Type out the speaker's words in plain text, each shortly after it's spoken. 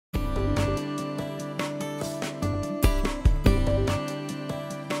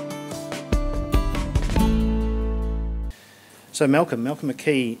So Malcolm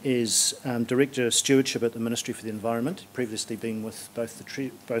McKee is Director of Stewardship at the Ministry for the Environment, previously been with both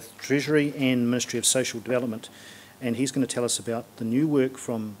Treasury and Ministry of Social Development, and he's going to tell us about the new work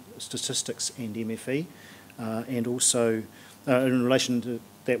from Statistics and MFE, and also in relation to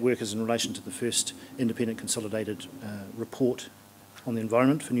that work is in relation to the first independent consolidated report on the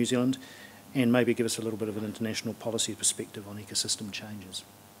environment for New Zealand, and maybe give us a little bit of an international policy perspective on ecosystem changes.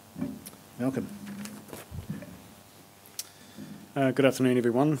 Malcolm. Good afternoon,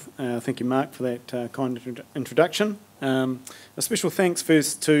 everyone. Thank you, Mark, for that kind introduction. A special thanks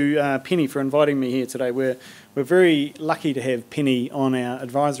first to Penny for inviting me here today. We're very lucky to have Penny on our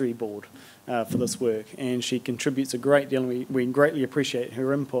advisory board for this work, and she contributes a great deal, and we greatly appreciate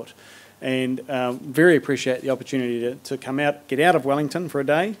her input, and very appreciate the opportunity to come out, get out of Wellington for a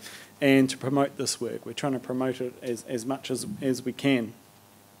day, and to promote this work. We're trying to promote it as much as we can.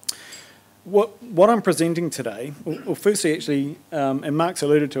 What I'm presenting today, well firstly actually, and Mark's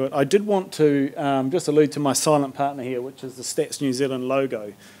alluded to it, I did want to just allude to my silent partner here, which is the Stats New Zealand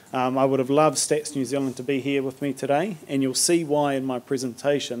logo. I would have loved Stats New Zealand to be here with me today, and you'll see why in my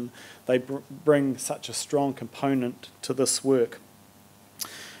presentation they bring such a strong component to this work.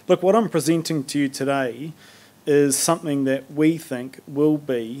 Look, what I'm presenting to you today is something that we think will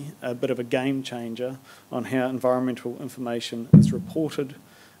be a bit of a game changer on how environmental information is reported,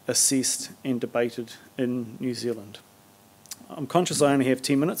 assessed and debated in New Zealand. I'm conscious I only have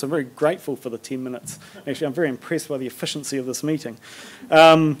 10 minutes. I'm very grateful for the 10 minutes. Actually, I'm very impressed by the efficiency of this meeting.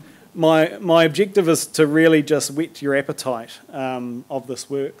 My objective is to really just whet your appetite of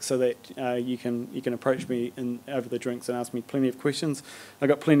this work so that you can approach me over the drinks and ask me plenty of questions. I've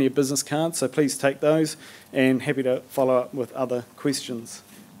got plenty of business cards, so please take those, and happy to follow up with other questions.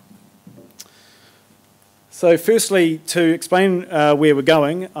 So firstly, to explain where we're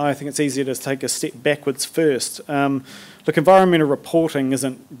going, I think it's easier to take a step backwards first. Look, environmental reporting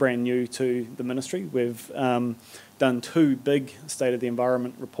isn't brand new to the ministry. We've done two big State of the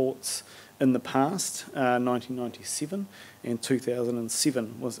Environment reports in the past, 1997 and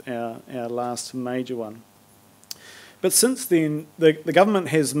 2007 was our last major one. But since then, the government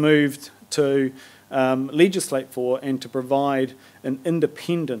has moved to legislate for and to provide an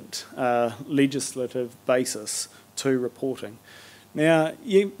independent legislative basis to reporting. Now,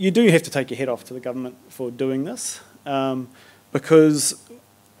 you do have to take your head off to the government for doing this because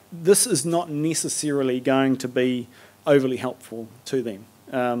this is not necessarily going to be overly helpful to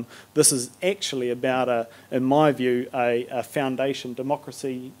them. This is actually about, in my view, a foundation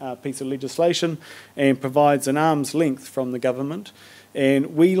democracy piece of legislation, and provides an arm's length from the government.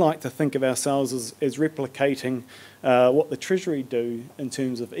 And we like to think of ourselves as replicating what the Treasury do in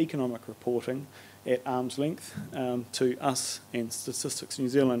terms of economic reporting at arm's length to us and Statistics New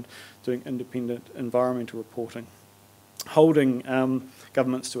Zealand doing independent environmental reporting, holding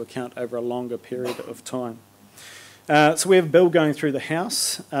governments to account over a longer period of time. So we have a bill going through the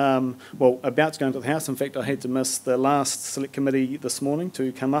House, well, about to go into the House. In fact, I had to miss the last Select Committee this morning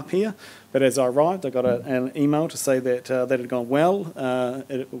to come up here, but as I arrived, I got an email to say that that had gone well.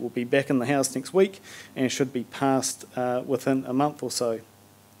 It will be back in the House next week and should be passed within a month or so.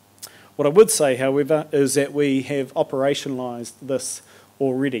 What I would say, however, is that we have operationalised this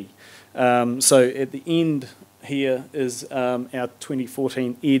already. So at the end here is our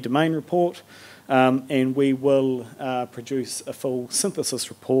 2014 air domain report. And we will produce a full synthesis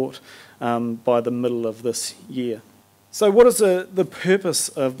report by the middle of this year. So what is the purpose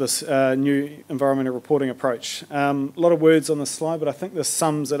of this new environmental reporting approach? A lot of words on the slide, but I think this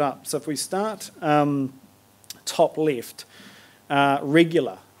sums it up. So if we start top left,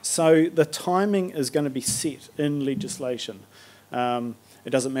 regular. So the timing is going to be set in legislation. It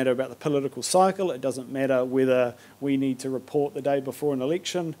doesn't matter about the political cycle. It doesn't matter whether we need to report the day before an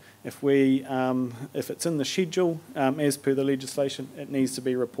election. If it's in the schedule, as per the legislation, it needs to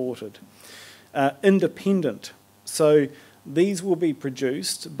be reported. Independent. So these will be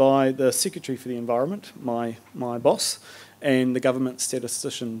produced by the Secretary for the Environment, my boss, and the government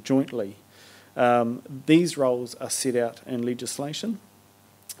statistician jointly. These roles are set out in legislation,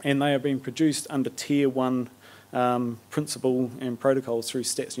 and they are being produced under Tier 1 principle and protocols through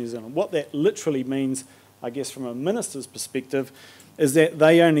Stats New Zealand. What that literally means, I guess from a minister's perspective, is that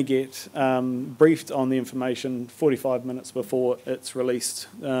they only get briefed on the information 45 minutes before it's released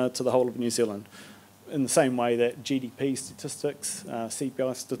to the whole of New Zealand, in the same way that GDP statistics,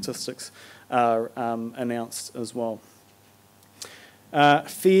 CPI statistics are announced as well.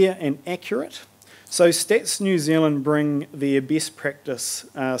 Fair and accurate. So Stats New Zealand bring their best practice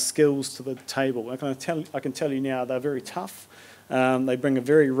skills to the table. I can tell you now they're very tough. They bring a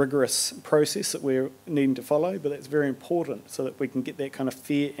very rigorous process that we're needing to follow, but that's very important so that we can get that kind of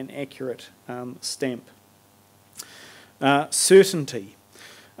fair and accurate stamp. Certainty.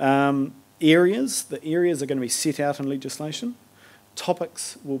 The areas are going to be set out in legislation.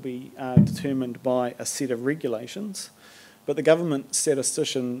 Topics will be determined by a set of regulations, but the government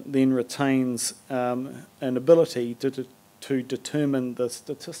statistician then retains an ability to determine the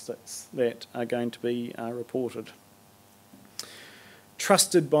statistics that are going to be reported.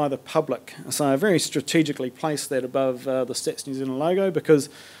 Trusted by the public. So I very strategically placed that above the Stats New Zealand logo, because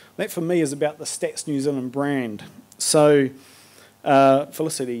that for me is about the Stats New Zealand brand. So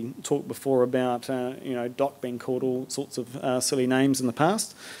Felicity talked before about DOC being called all sorts of silly names in the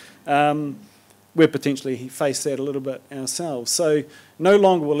past. We're potentially faced that a little bit ourselves. So no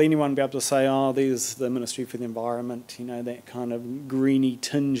longer will anyone be able to say, oh, there's the Ministry for the Environment, that kind of greeny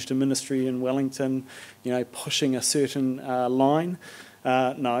tinged ministry in Wellington, pushing a certain line.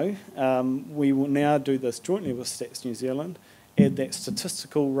 No, we will now do this jointly with Stats New Zealand, add that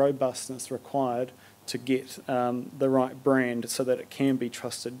statistical robustness required to get the right brand so that it can be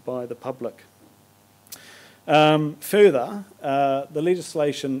trusted by the public. Further, the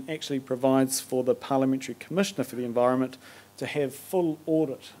legislation actually provides for the Parliamentary Commissioner for the Environment to have full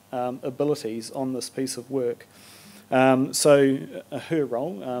audit abilities on this piece of work. So her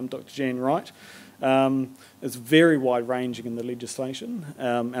role, Dr. Jan Wright, is very wide-ranging in the legislation,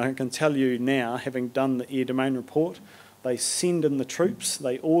 and I can tell you now, having done the air domain report, they send in the troops,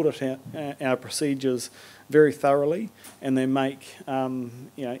 they audit our procedures very thoroughly, and they make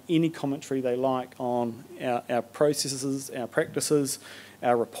any commentary they like on our processes, our practices,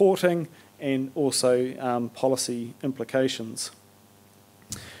 our reporting, and also policy implications.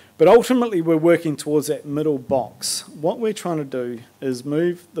 But ultimately, we're working towards that middle box. What we're trying to do is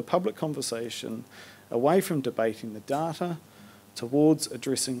move the public conversation away from debating the data towards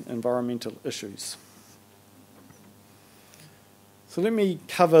addressing environmental issues. So let me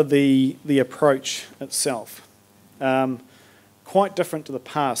cover the approach itself. Quite different to the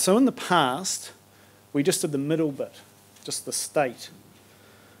past. So in the past, we just did the middle bit, just the state.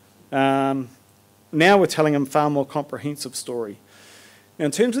 Now we're telling a far more comprehensive story. Now,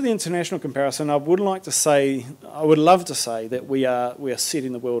 in terms of the international comparison, I would love to say that we are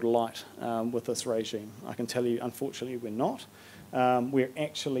setting the world alight with this regime. I can tell you, unfortunately, we're not. We're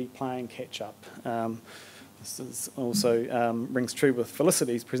actually playing catch up. This is also rings true with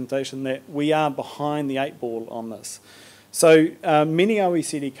Felicity's presentation, that we are behind the 8 ball on this. So many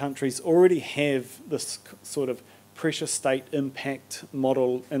OECD countries already have this sort of pressure state impact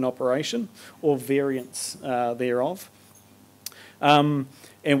model in operation, or variants thereof. And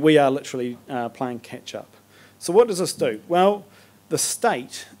we are literally playing catch up. So what does this do? Well, the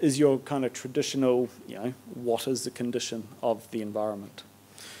state is your kind of traditional, what is the condition of the environment?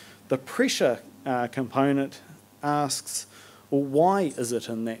 The pressure component asks, well, why is it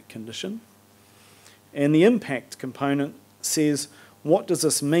in that condition? And the impact component says, what does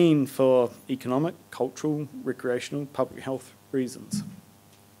this mean for economic, cultural, recreational, public health reasons?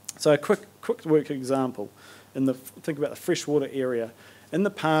 So a quick work example. Think about the freshwater area. In the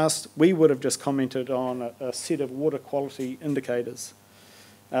past, we would have just commented on a set of water quality indicators.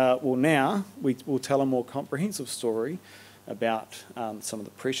 Well, now we will tell a more comprehensive story about some of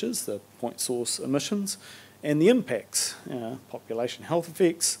the pressures, the point source emissions, and the impacts, population health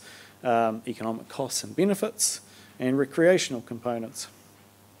effects, economic costs and benefits, and recreational components.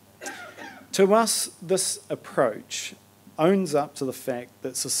 To us, this approach owns up to the fact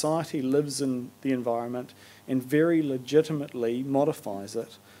that society lives in the environment and very legitimately modifies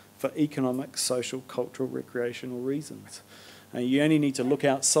it for economic, social, cultural, recreational reasons. You only need to look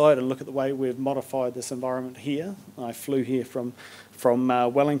outside and look at the way we've modified this environment here. I flew here from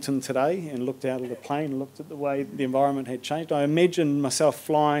Wellington today and looked out of the plane and looked at the way the environment had changed. I imagined myself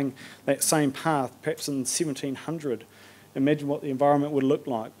flying that same path, perhaps in 1700. Imagine what the environment would look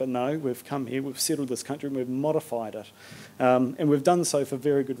like. But no, we've come here, we've settled this country, and we've modified it. And we've done so for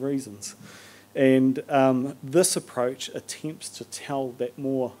very good reasons. And this approach attempts to tell that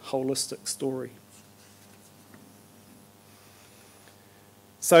more holistic story.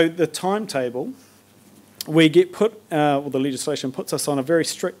 So the timetable, we get the legislation puts us on a very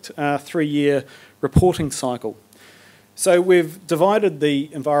strict 3-year reporting cycle. So we've divided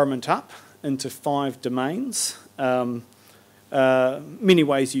the environment up into 5 domains. Many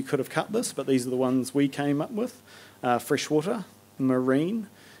ways you could have cut this, but these are the ones we came up with. Freshwater, marine,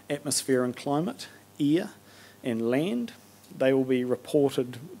 atmosphere and climate, air, and land. They will be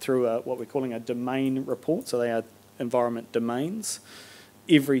reported through what we're calling a domain report, so they are environment domains,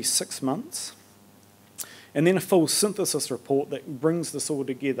 every 6 months. and then a full synthesis report that brings this all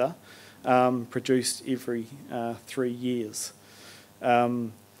together, produced every 3 years.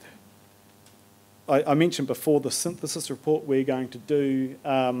 I mentioned before the synthesis report we're going to do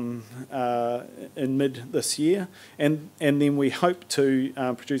in mid this year, and then we hope to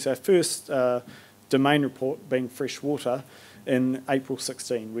produce our first domain report, being freshwater, in April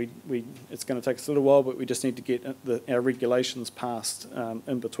 16. It's going to take us a little while, but we just need to get our regulations passed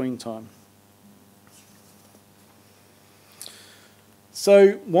in between time.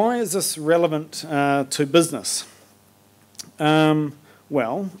 So why is this relevant to business?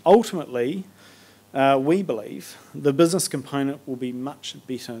 Well, ultimately, we believe the business component will be much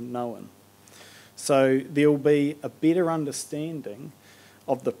better known. So there will be a better understanding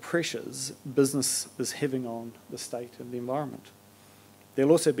of the pressures business is having on the state and the environment.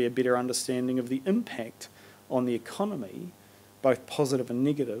 There'll also be a better understanding of the impact on the economy, both positive and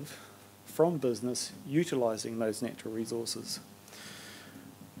negative, from business utilising those natural resources.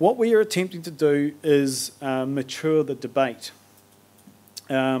 What we are attempting to do is mature the debate.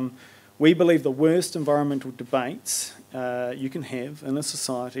 We believe the worst environmental debates you can have in a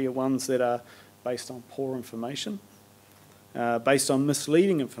society are ones that are based on poor information, based on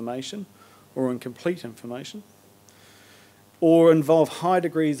misleading information or incomplete information, or involve high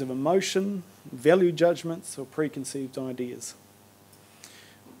degrees of emotion, value judgments, or preconceived ideas.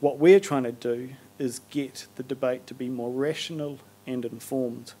 What we're trying to do is get the debate to be more rational and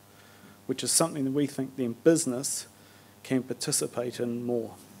informed, which is something that we think then business can participate in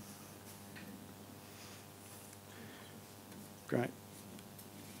more. Great.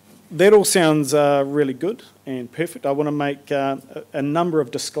 That all sounds really good and perfect. I want to make a number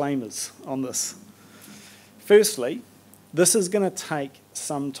of disclaimers on this. Firstly, this is going to take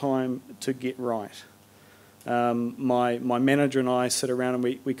some time to get right. My manager and I sit around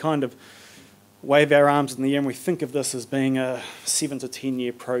and we kind of wave our arms in the air and we think of this as being a 7 to 10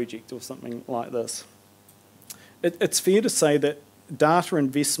 year project or something like this. It's fair to say that data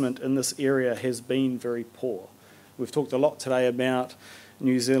investment in this area has been very poor. We've talked a lot today about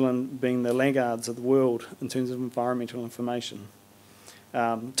New Zealand being the laggards of the world in terms of environmental information.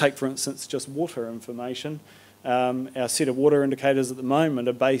 Take, for instance, just water information. Our set of water indicators at the moment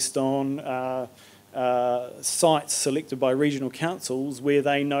are based on sites selected by regional councils where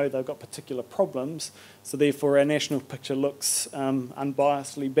they know they've got particular problems, so therefore our national picture looks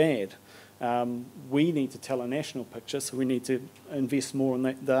unbiasedly bad. We need to tell a national picture, so we need to invest more in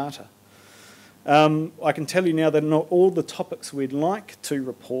that data. I can tell you now that not all the topics we'd like to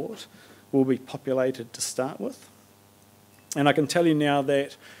report will be populated to start with. And I can tell you now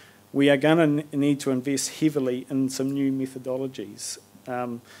that we are going to need to invest heavily in some new methodologies.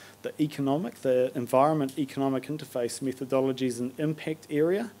 The environment economic interface methodologies in impact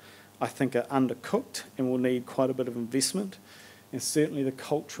area, I think, are undercooked and will need quite a bit of investment. And certainly the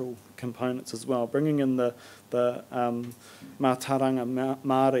cultural components as well. Bringing in the Mātauranga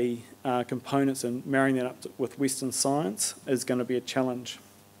Māori components and marrying that up with Western science is going to be a challenge.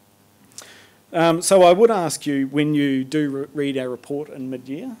 So I would ask you, when you do read our report in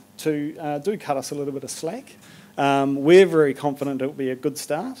mid-year, to do cut us a little bit of slack. We're very confident it will be a good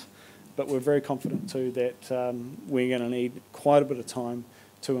start, but we're very confident too that we're going to need quite a bit of time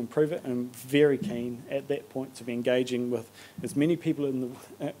to improve it, and very keen at that point to be engaging with as many people in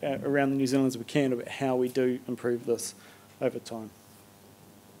around New Zealand as we can about how we do improve this over time.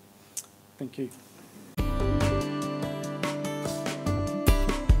 Thank you.